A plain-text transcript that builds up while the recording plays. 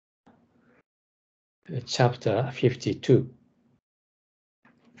chapter 52.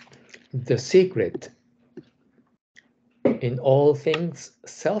 The secret. In all things,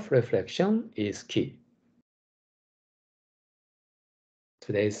 self-reflection is key.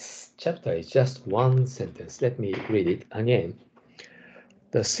 Today's chapter is just one sentence. Let me read it again.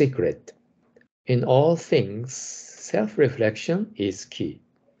 The secret. In all things, self-reflection is key.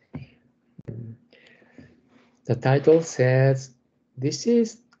 The title says this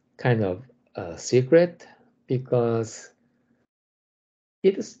is kind of a secret because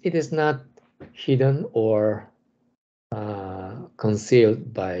it is not hidden or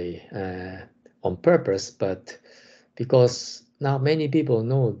concealed by on purpose, but because now many people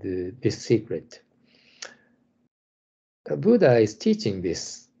know this secret. Buddha is teaching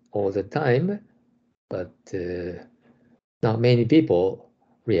this all the time, but not many people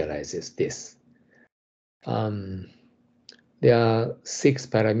realizes this. There are 6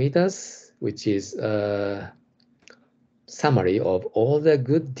 paramitas, which is a summary of all the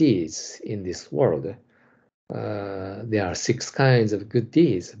good deeds in this world. There are 6 kinds of good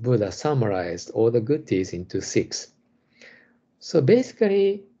deeds. Buddha summarized all the good deeds into 6. So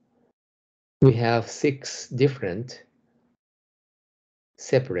basically, we have 6 different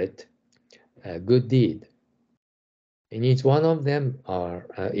separate good deed. And each one of them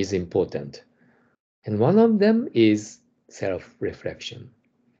is important. And one of them is self-reflection.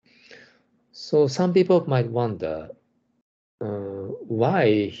 So some people might wonder,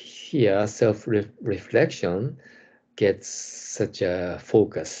 why here self-reflection gets such a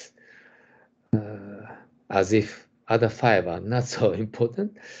focus, as if other 5 are not so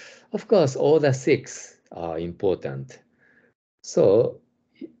important. Of course, all the 6 are important. So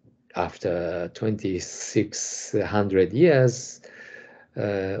after 2600 years,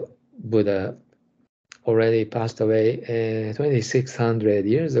 Buddha already passed away 2600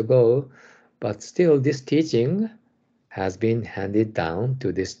 years ago, but still this teaching has been handed down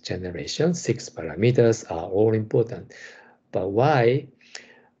to this generation. 6 paramitas are all important. But why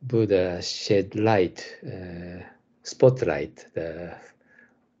Buddha shed light, spotlight, the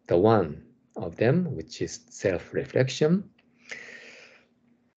one of them, which is self-reflection?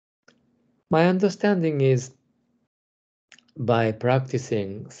 My understanding is by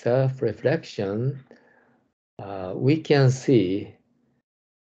practicing self-reflection, we can see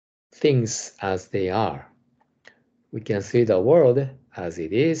things as they are. We can see the world as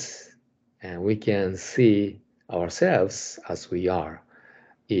it is, and we can see ourselves as we are.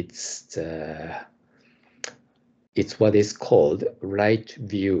 It's what is called right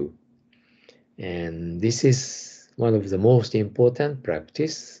view. And this is one of the most important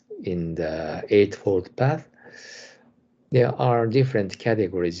practice in the Eightfold Path. There are different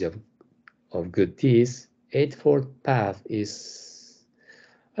categories of good deeds. Eightfold Path is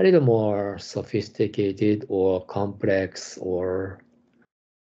a little more sophisticated or complex or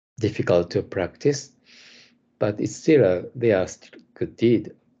difficult to practice, but it's still they are still good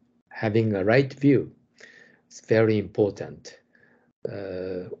deed. Having a right view is very important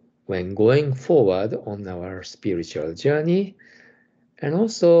when going forward on our spiritual journey. And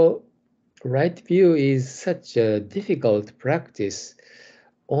also, right view is such a difficult practice.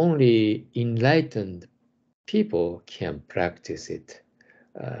 Only enlightened people can practice it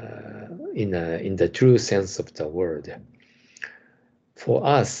in the true sense of the word. For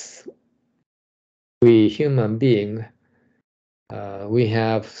us, we human beings, we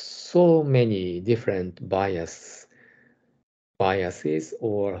have so many different biases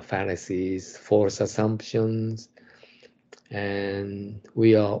or fallacies, false assumptions, and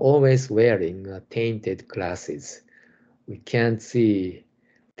we are always wearing tainted glasses. We can't see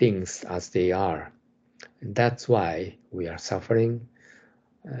things as they are. And that's why we are suffering.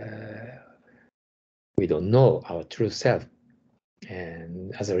 We don't know our true self.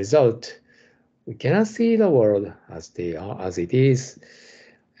 And as a result, we cannot see the world as they are, as it is.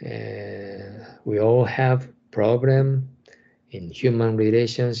 We all have problem in human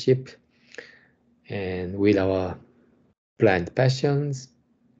relationship and with our blind passions.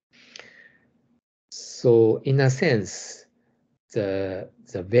 So in a sense, the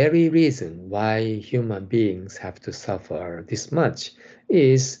very reason why human beings have to suffer this much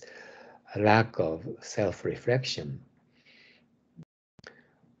is a lack of self-reflection.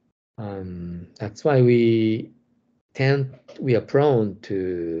 That's why we are prone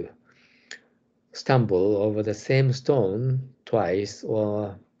to stumble over the same stone twice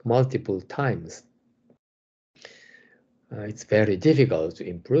or multiple times. It's very difficult to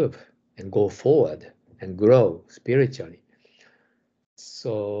improve and go forward and grow spiritually.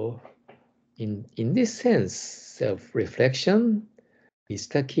 So in this sense, self-reflection is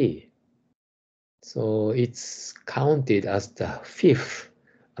the key. So it's counted as the fifth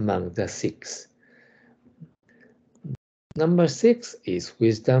among the six. Number 6 is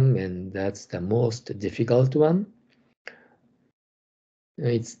wisdom, and that's the most difficult one.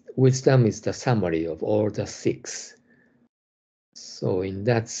 Wisdom is the summary of all the six. So in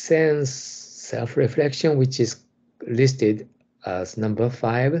that sense, self-reflection, which is listed as number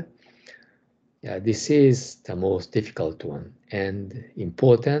 5, this is the most difficult one and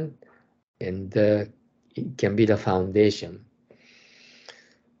important, and it can be the foundation.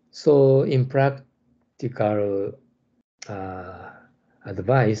 So in practical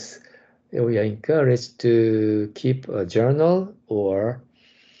advice, we are encouraged to keep a journal, or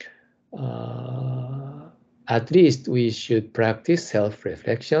at least we should practice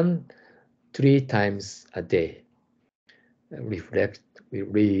self-reflection 3 times a day. We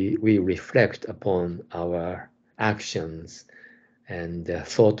reflect upon our actions and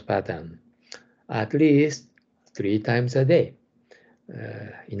thought pattern at least 3 times a day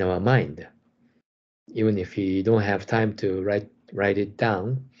in our mind. Even if we don't have time to write it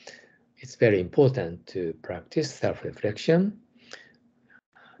down, it's very important to practice self-reflection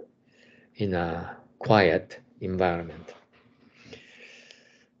in a quiet environment.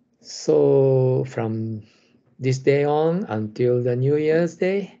 So from this day on until the New Year's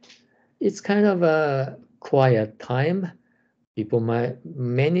Day, it's kind of a quiet time.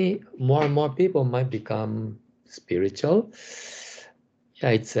 More and more people might become spiritual. Yeah,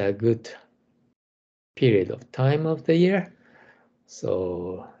 it's a good period of time of the year.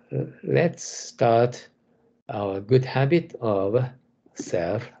 So let's start our good habit of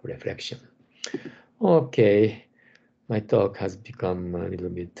self-reflection. Okay, my talk has become a little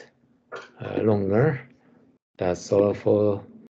bit longer. That's all for